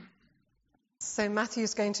So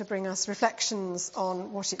Matthew's going to bring us reflections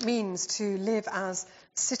on what it means to live as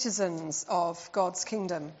citizens of God's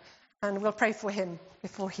kingdom. And we'll pray for him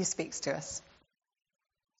before he speaks to us.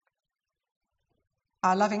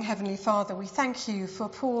 Our loving Heavenly Father, we thank you for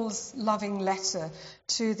Paul's loving letter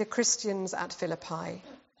to the Christians at Philippi.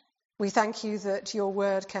 We thank you that your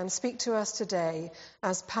word can speak to us today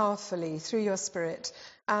as powerfully through your Spirit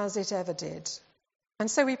as it ever did. And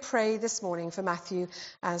so we pray this morning for Matthew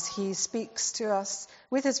as he speaks to us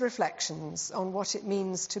with his reflections on what it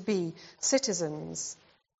means to be citizens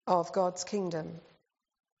of God's kingdom.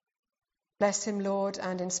 Bless him, Lord,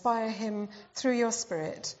 and inspire him through your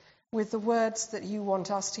Spirit with the words that you want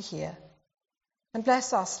us to hear. And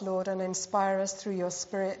bless us, Lord, and inspire us through your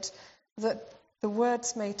Spirit that the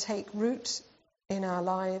words may take root in our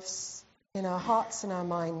lives, in our hearts and our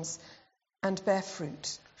minds, and bear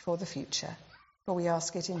fruit for the future. For we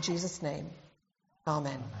ask it in Jesus' name.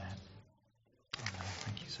 Amen. Amen.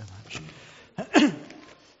 Thank you so much.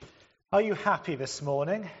 Are you happy this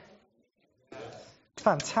morning?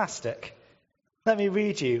 Fantastic. Let me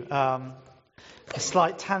read you a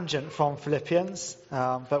slight tangent from Philippians,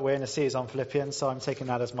 but we're in a series on Philippians, so I'm taking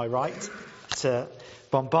that as my right to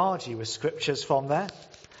bombard you with scriptures from there.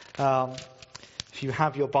 If you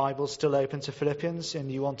have your Bible still open to Philippians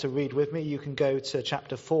and you want to read with me, you can go to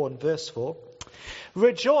chapter 4 and verse 4.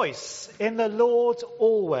 Rejoice in the Lord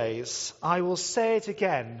always. I will say it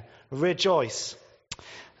again, rejoice.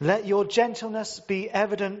 Let your gentleness be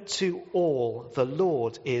evident to all. The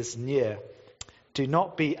Lord is near. Do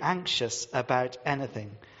not be anxious about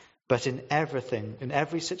anything, but in everything, in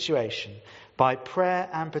every situation, by prayer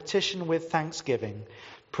and petition with thanksgiving,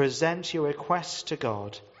 present your requests to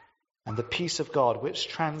God, and the peace of God, which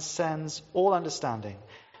transcends all understanding,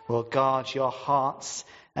 will guard your hearts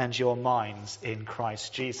and your minds in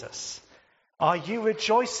Christ Jesus. Are you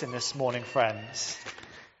rejoicing this morning, friends?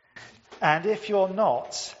 And if you're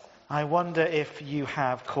not, I wonder if you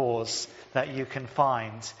have cause that you can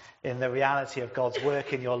find in the reality of God's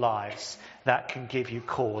work in your lives that can give you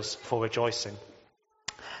cause for rejoicing.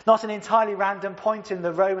 Not an entirely random point in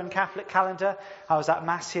the Roman Catholic calendar. I was at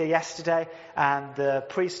Mass here yesterday, and the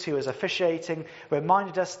priest who was officiating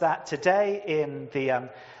reminded us that today in the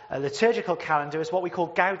liturgical calendar is what we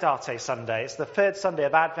call Gaudete Sunday. It's the third Sunday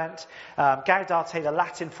of Advent. Gaudete, the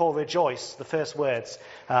Latin for rejoice, the first words.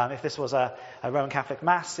 If this was a Roman Catholic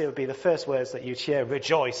Mass, it would be the first words that you'd hear,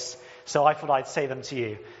 rejoice. So I thought I'd say them to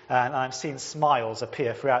you. And I'm seeing smiles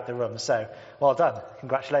appear throughout the room. So well done.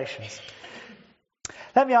 Congratulations.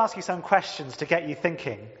 Let me ask you some questions to get you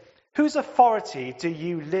thinking. Whose authority do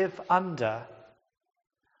you live under?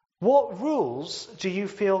 What rules do you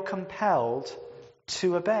feel compelled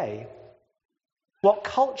to obey? What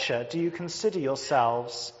culture do you consider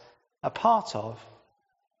yourselves a part of?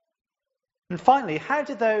 And finally, how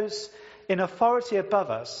do those in authority above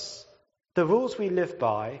us, the rules we live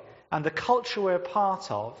by, and the culture we're a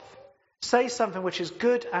part of, say something which is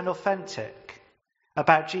good and authentic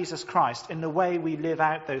about Jesus Christ in the way we live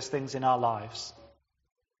out those things in our lives?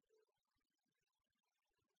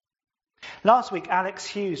 Last week, Alex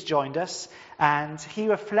Hughes joined us, and he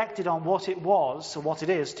reflected on what it was, or what it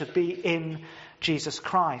is, to be in Jesus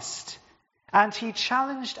Christ. And he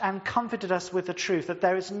challenged and comforted us with the truth that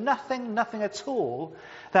there is nothing at all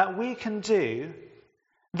that we can do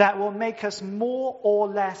that will make us more or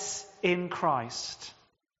less in Christ.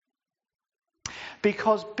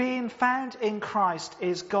 Because being found in Christ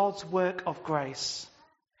is God's work of grace.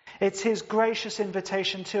 It's his gracious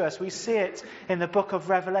invitation to us. We see it in the book of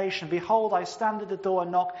Revelation. Behold, I stand at the door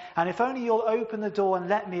and knock, and if only you'll open the door and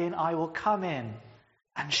let me in, I will come in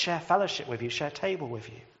and share fellowship with you, share table with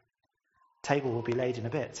you. Table will be laid in a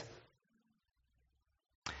bit.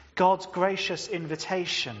 God's gracious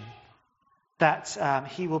invitation that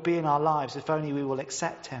he will be in our lives if only we will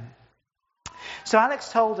accept him. So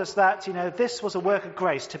Alex told us that, this was a work of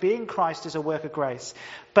grace. To be in Christ is a work of grace.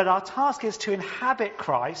 But our task is to inhabit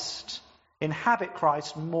Christ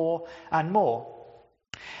more and more.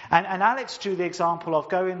 And Alex drew the example of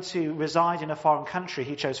going to reside in a foreign country.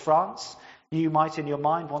 He chose France. You might in your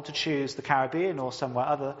mind want to choose the Caribbean or somewhere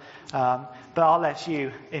other. But I'll let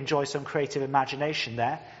you enjoy some creative imagination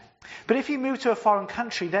there. But if you move to a foreign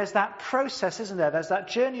country, there's that process, isn't there? There's that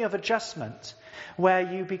journey of adjustment where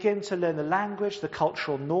you begin to learn the language, the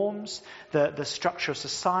cultural norms, the structure of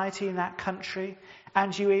society in that country,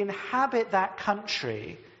 and you inhabit that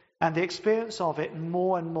country and the experience of it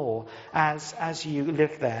more and more as you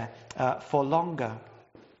live there for longer.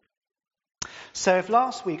 So if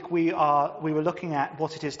last week we were looking at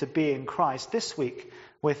what it is to be in Christ, this week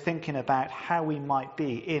we're thinking about how we might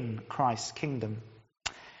be in Christ's kingdom.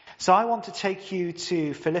 So I want to take you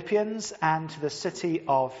to Philippians and to the city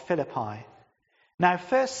of Philippi. Now,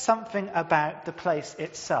 first, something about the place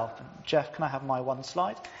itself. Jeff, can I have my one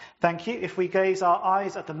slide? Thank you. If we gaze our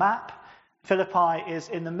eyes at the map, Philippi is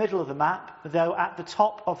in the middle of the map, though at the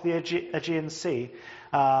top of the Aegean Sea,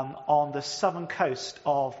 on the southern coast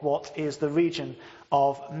of what is the region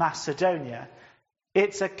of Macedonia.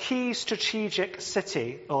 It's a key strategic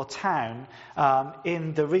city or town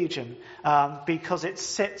in the region because it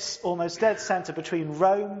sits almost dead centre between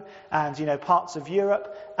Rome and parts of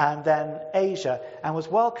Europe and then Asia, and was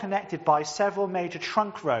well connected by several major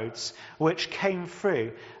trunk roads which came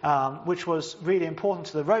through, which was really important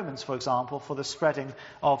to the Romans, for example, for the spreading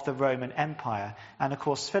of the Roman Empire. And of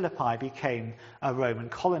course, Philippi became a Roman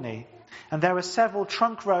colony. And there were several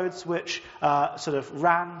trunk roads which sort of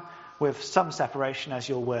ran with some separation, as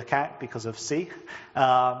you'll work out, because of sea,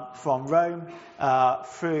 from Rome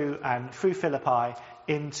through Philippi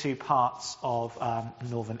into parts of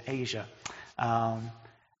northern Asia.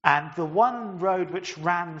 And the one road which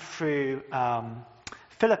ran through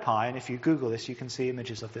Philippi, and if you Google this, you can see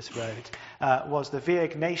images of this road, was the Via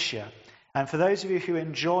Egnatia. And for those of you who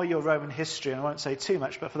enjoy your Roman history, and I won't say too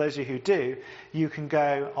much, but for those of you who do, you can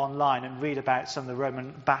go online and read about some of the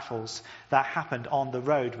Roman battles that happened on the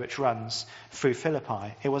road which runs through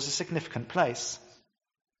Philippi. It was a significant place.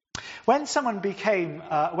 When somewhere became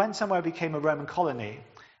a Roman colony,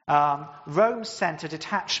 Rome sent a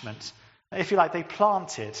detachment, if you like, they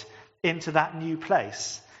planted into that new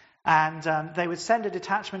place. And they would send a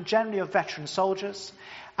detachment generally of veteran soldiers,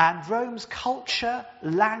 and Rome's culture,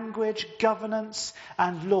 language, governance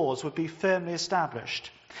and laws would be firmly established.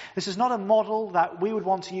 This is not a model that we would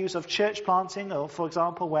want to use of church planting, or for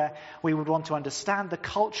example, where we would want to understand the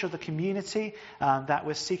culture of the community that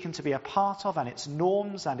we're seeking to be a part of, and its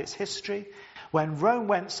norms and its history. When Rome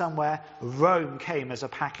went somewhere, Rome came as a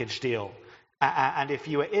package deal. And if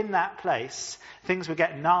you were in that place, things would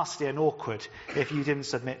get nasty and awkward if you didn't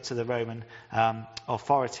submit to the Roman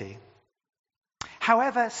authority.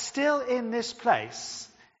 However, still in this place,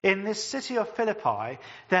 in this city of Philippi,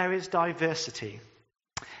 there is diversity.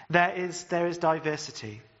 There is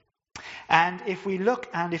diversity. And if we look,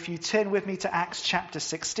 and if you turn with me to Acts chapter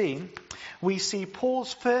 16, we see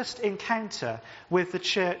Paul's first encounter with the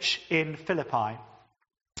church in Philippi.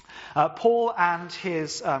 Paul and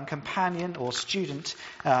his companion or student,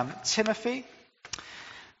 Timothy,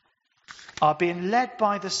 are being led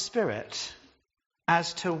by the Spirit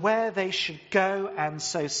as to where they should go and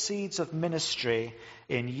sow seeds of ministry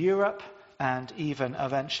in Europe and even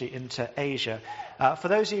eventually into Asia. For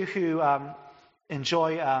those of you who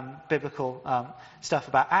enjoy biblical stuff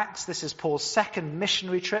about Acts, this is Paul's second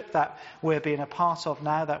missionary trip that we're being a part of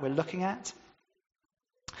now, that we're looking at.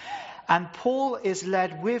 And Paul is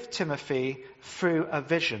led with Timothy through a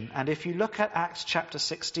vision. And if you look at Acts chapter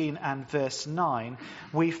 16 and verse 9,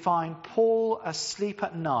 we find Paul asleep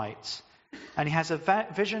at night. And he has a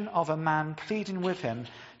vision of a man pleading with him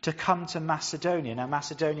to come to Macedonia. Now,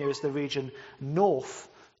 Macedonia is the region north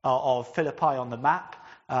of Philippi on the map,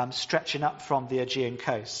 stretching up from the Aegean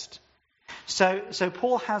coast. So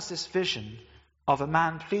Paul has this vision of a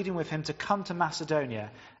man pleading with him to come to Macedonia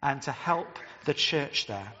and to help the church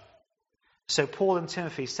there. So Paul and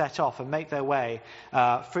Timothy set off and make their way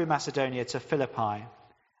through Macedonia to Philippi.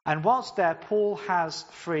 And whilst there, Paul has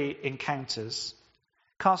 3 encounters.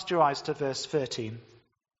 Cast your eyes to verse 13.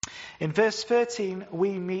 In verse 13,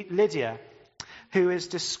 we meet Lydia, who is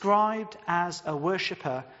described as a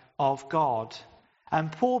worshipper of God.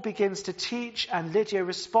 And Paul begins to teach, and Lydia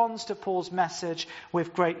responds to Paul's message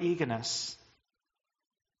with great eagerness.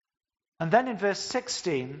 And then in verse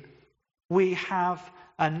 16, we have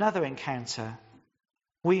another encounter.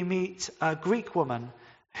 We meet a Greek woman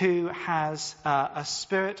who has a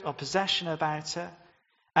spirit of possession about her,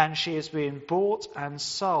 and she is being bought and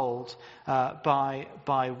sold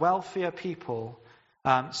by wealthier people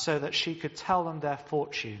so that she could tell them their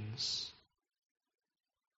fortunes.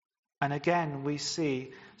 And again, we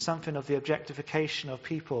see something of the objectification of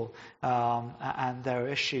people and there are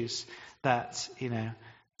issues that,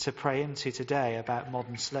 to pray into today about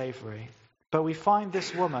modern slavery. But we find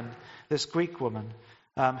this woman, this Greek woman,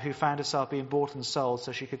 who found herself being bought and sold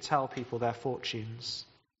so she could tell people their fortunes.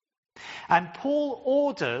 And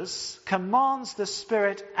Paul commands the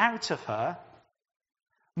spirit out of her,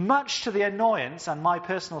 much to the annoyance and my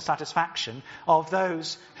personal satisfaction of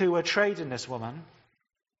those who were trading this woman.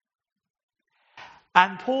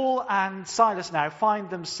 And Paul and Silas now find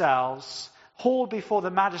themselves hauled before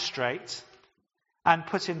the magistrate and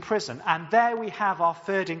put in prison. And there we have our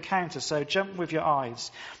third encounter. So jump with your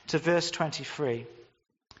eyes to verse 23.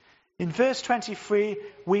 In verse 23,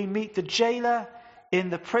 we meet the jailer in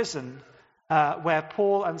the prison where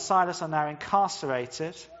Paul and Silas are now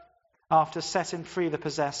incarcerated after setting free the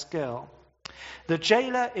possessed girl. The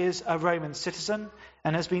jailer is a Roman citizen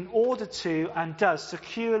and has been ordered to and does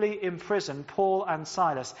securely imprison Paul and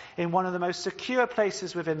Silas in one of the most secure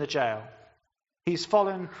places within the jail. He's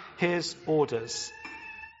following his orders.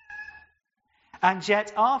 And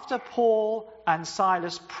yet after Paul and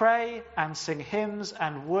Silas pray and sing hymns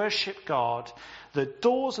and worship God, the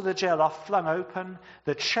doors of the jail are flung open,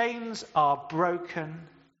 the chains are broken,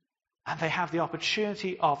 and they have the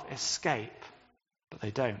opportunity of escape, but they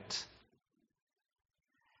don't.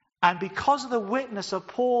 And because of the witness of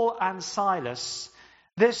Paul and Silas,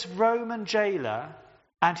 this Roman jailer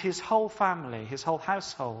and his whole family, his whole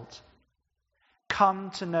household, come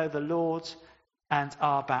to know the Lord and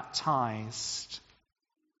are baptized.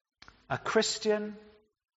 A Christian,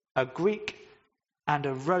 a Greek, and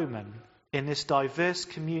a Roman in this diverse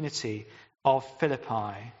community of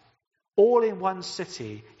Philippi, all in one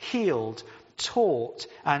city, healed, taught,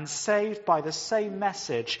 and saved by the same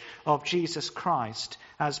message of Jesus Christ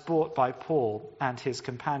as brought by Paul and his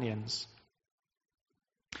companions.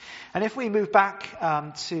 And if we move back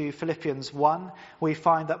to Philippians 1, we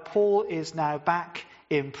find that Paul is now back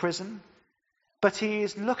in prison, but he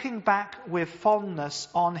is looking back with fondness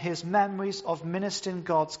on his memories of ministering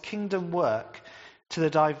God's kingdom work to the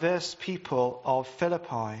diverse people of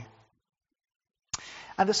Philippi.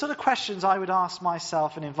 And the sort of questions I would ask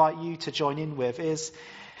myself and invite you to join in with is,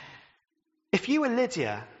 if you were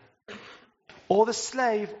Lydia, or the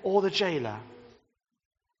slave, or the jailer,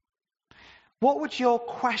 what would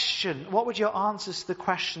your answers to the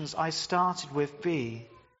questions I started with be?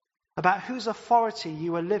 About whose authority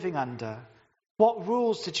you were living under? What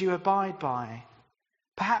rules did you abide by?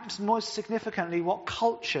 Perhaps most significantly, what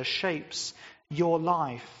culture shapes your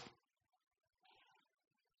life?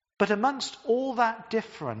 But amongst all that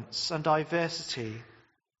difference and diversity,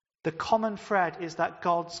 the common thread is that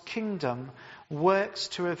God's kingdom works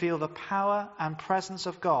to reveal the power and presence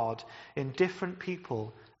of God in different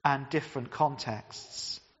people and different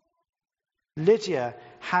contexts. Lydia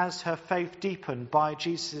has her faith deepened by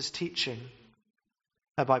Jesus' teaching,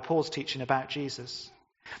 by Paul's teaching about Jesus.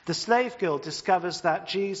 The slave girl discovers that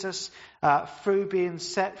Jesus, through being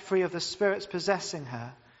set free of the spirits possessing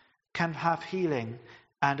her, can have healing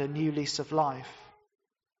and a new lease of life.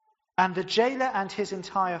 And the jailer and his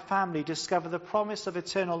entire family discover the promise of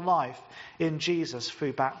eternal life in Jesus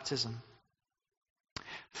through baptism.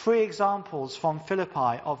 3 examples from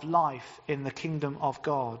Philippi of life in the kingdom of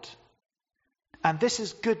God. And this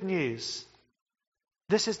is good news.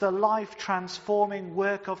 This is the life-transforming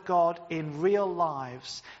work of God in real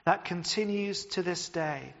lives that continues to this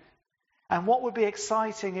day. And what would be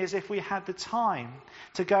exciting is if we had the time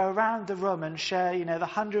to go around the room and share, the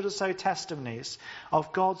 100 or so testimonies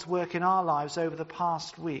of God's work in our lives over the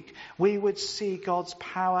past week. We would see God's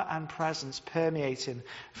power and presence permeating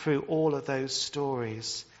through all of those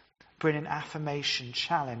stories, bringing affirmation,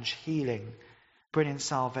 challenge, healing, bringing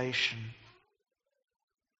salvation.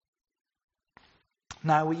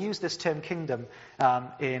 Now, we use this term kingdom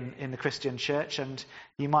in the Christian church, and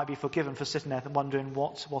you might be forgiven for sitting there and wondering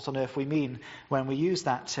what on earth we mean when we use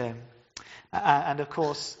that term. And of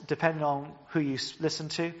course, depending on who you listen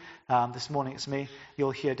to, this morning it's me, you'll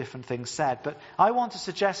hear different things said. But I want to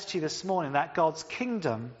suggest to you this morning that God's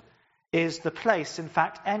kingdom is the place, in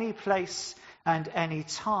fact, any place and any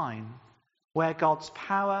time where God's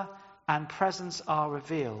power and presence are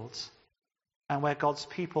revealed and where God's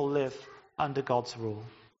people live under God's rule.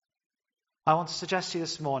 I want to suggest to you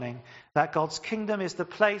this morning that God's kingdom is the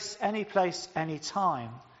place, any time,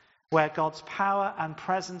 where God's power and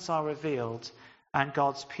presence are revealed and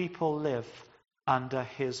God's people live under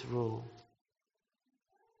his rule.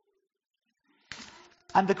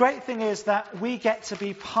 And the great thing is that we get to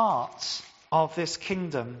be part of this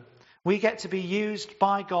kingdom. We get to be used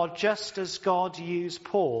by God just as God used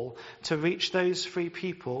Paul to reach those 3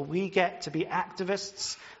 people. We get to be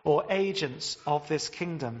activists or agents of this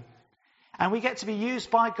kingdom. And we get to be used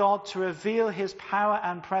by God to reveal his power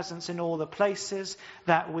and presence in all the places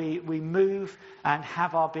that we move and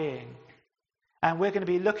have our being. And we're going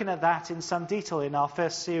to be looking at that in some detail in our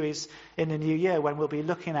first series in the new year, when we'll be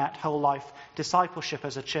looking at whole life discipleship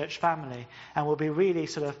as a church family. And we'll be really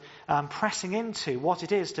sort of pressing into what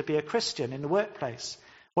it is to be a Christian in the workplace,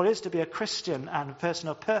 what it is to be a Christian and a person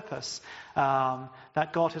of purpose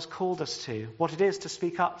that God has called us to, what it is to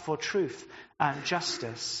speak up for truth and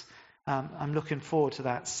justice. I'm looking forward to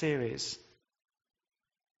that series.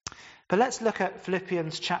 But let's look at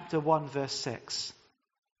Philippians chapter 1, verse 6.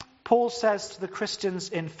 Paul says to the Christians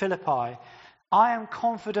in Philippi, I am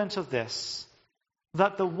confident of this,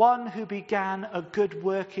 that the one who began a good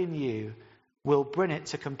work in you will bring it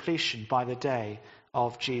to completion by the day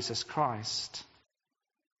of Jesus Christ.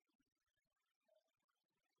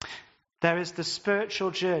 There is the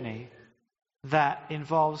spiritual journey that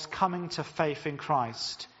involves coming to faith in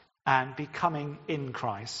Christ and becoming in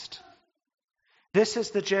Christ. This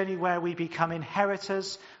is the journey where we become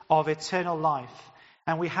inheritors of eternal life,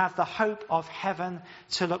 and we have the hope of heaven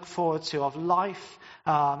to look forward to, of life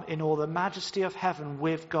in all the majesty of heaven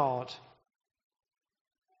with God.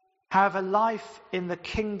 However, life in the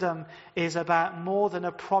kingdom is about more than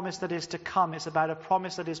a promise that is to come. It's about a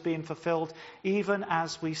promise that is being fulfilled even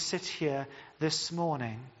as we sit here this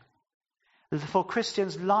morning. For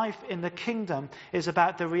Christians, life in the kingdom is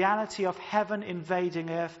about the reality of heaven invading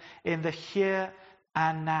earth in the here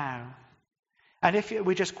and now. And if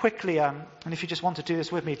we just quickly, and if you just want to do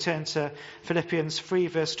this with me, turn to Philippians 3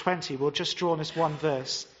 verse 20. We'll just draw on this one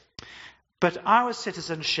verse. But our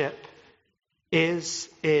citizenship is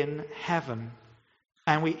in heaven,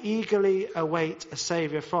 and we eagerly await a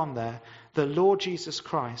Saviour from there, the Lord Jesus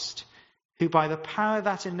Christ, who by the power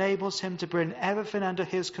that enables him to bring everything under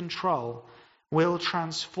his control will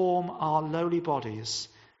transform our lowly bodies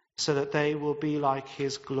so that they will be like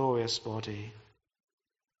his glorious body.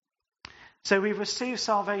 So we receive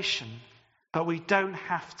salvation, but we don't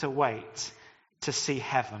have to wait to see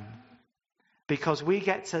heaven, because we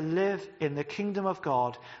get to live in the kingdom of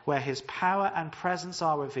God where his power and presence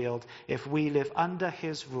are revealed. If we live under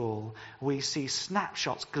his rule, we see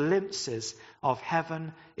snapshots, glimpses of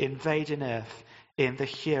heaven invading earth in the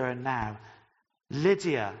here and now.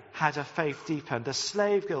 Lydia had her faith deepened. The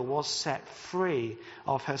slave girl was set free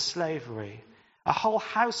of her slavery. A whole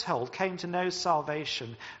household came to know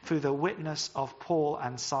salvation through the witness of Paul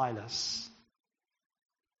and Silas.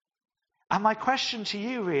 And my question to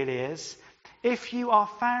you really is, if you are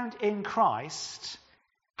found in Christ,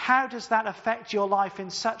 how does that affect your life in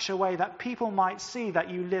such a way that people might see that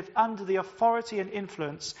you live under the authority and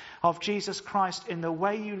influence of Jesus Christ in the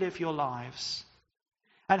way you live your lives?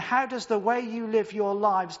 And how does the way you live your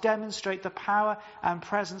lives demonstrate the power and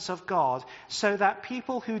presence of God so that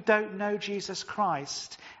people who don't know Jesus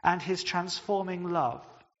Christ and his transforming love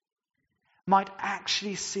might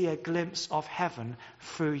actually see a glimpse of heaven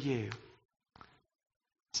through you?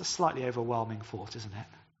 It's a slightly overwhelming thought, isn't it?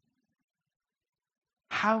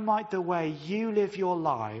 How might the way you live your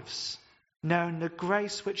lives, knowing the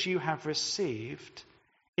grace which you have received,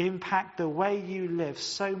 impact the way you live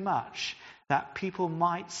so much that people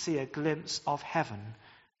might see a glimpse of heaven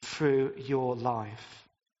through your life?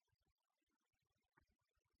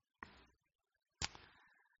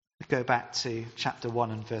 We go back to chapter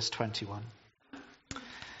 1 and verse 21.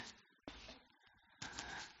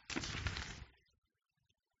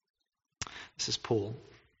 This is Paul.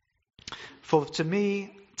 For to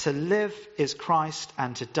me, to live is Christ,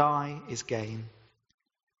 and to die is gain.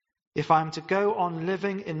 If I am to go on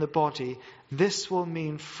living in the body, this will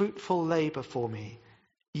mean fruitful labour for me.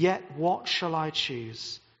 Yet what shall I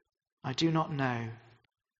choose? I do not know.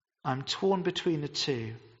 I am torn between the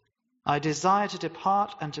two. I desire to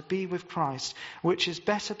depart and to be with Christ, which is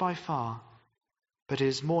better by far. But it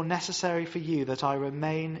is more necessary for you that I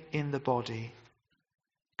remain in the body.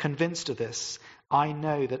 Convinced of this, I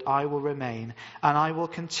know that I will remain, and I will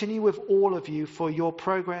continue with all of you for your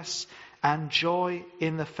progress and joy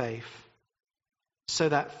in the faith, so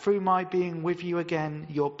that through my being with you again,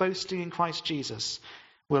 your boasting in Christ Jesus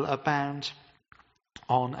will abound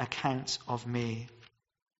on account of me.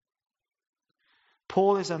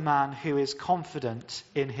 Paul is a man who is confident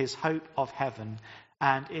in his hope of heaven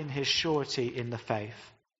and in his surety in the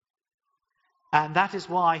faith. And that is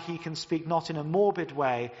why he can speak not in a morbid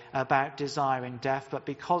way about desiring death, but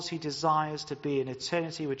because he desires to be in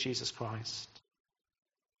eternity with Jesus Christ.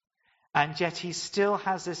 And yet he still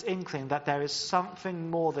has this inkling that there is something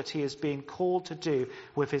more that he is being called to do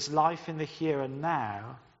with his life in the here and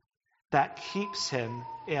now that keeps him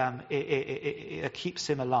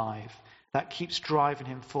alive, that keeps driving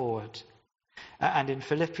him forward. And in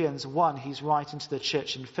Philippians 1, he's writing to the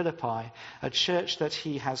church in Philippi, a church that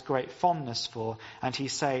he has great fondness for. And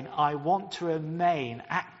he's saying, I want to remain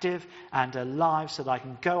active and alive so that I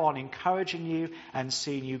can go on encouraging you and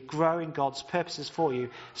seeing you grow in God's purposes for you,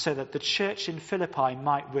 so that the church in Philippi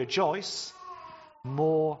might rejoice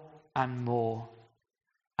more and more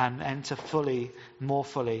and enter more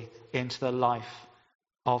fully into the life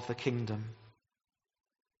of the kingdom.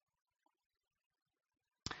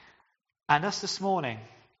 And us this morning,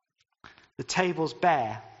 the table's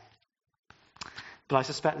bare, but I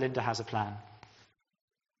suspect Linda has a plan.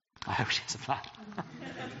 I hope she has a plan.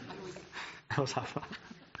 Always have fun.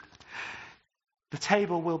 The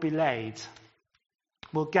table will be laid.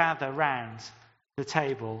 We'll gather round the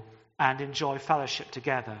table and enjoy fellowship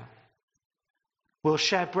together. We'll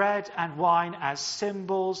share bread and wine as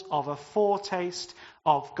symbols of a foretaste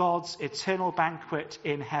of God's eternal banquet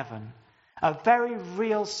in heaven. A very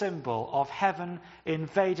real symbol of heaven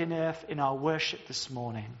invading earth in our worship this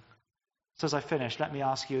morning. So as I finish, let me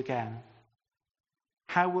ask you again.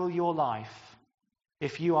 How will your life,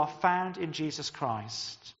 if you are found in Jesus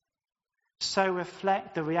Christ, so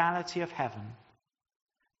reflect the reality of heaven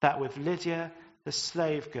that with Lydia, the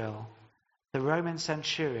slave girl, the Roman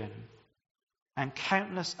centurion, and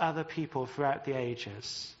countless other people throughout the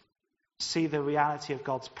ages, see the reality of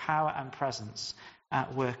God's power and presence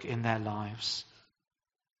at work in their lives?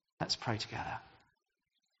 Let's pray together.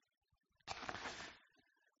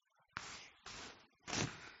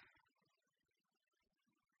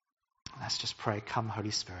 Let's just pray, come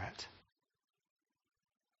Holy Spirit.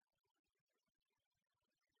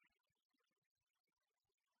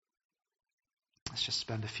 Let's just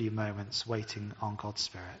spend a few moments waiting on God's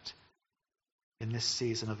Spirit in this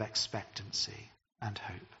season of expectancy and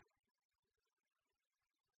hope.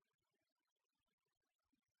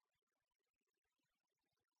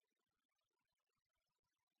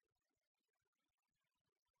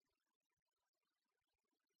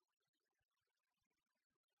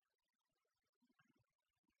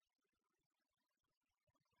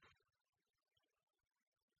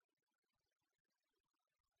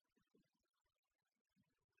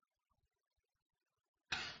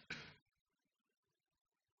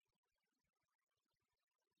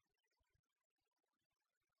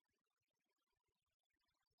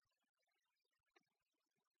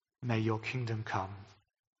 May your kingdom come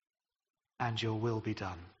and your will be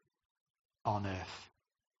done on earth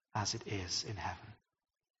as it is in heaven.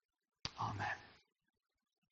 Amen.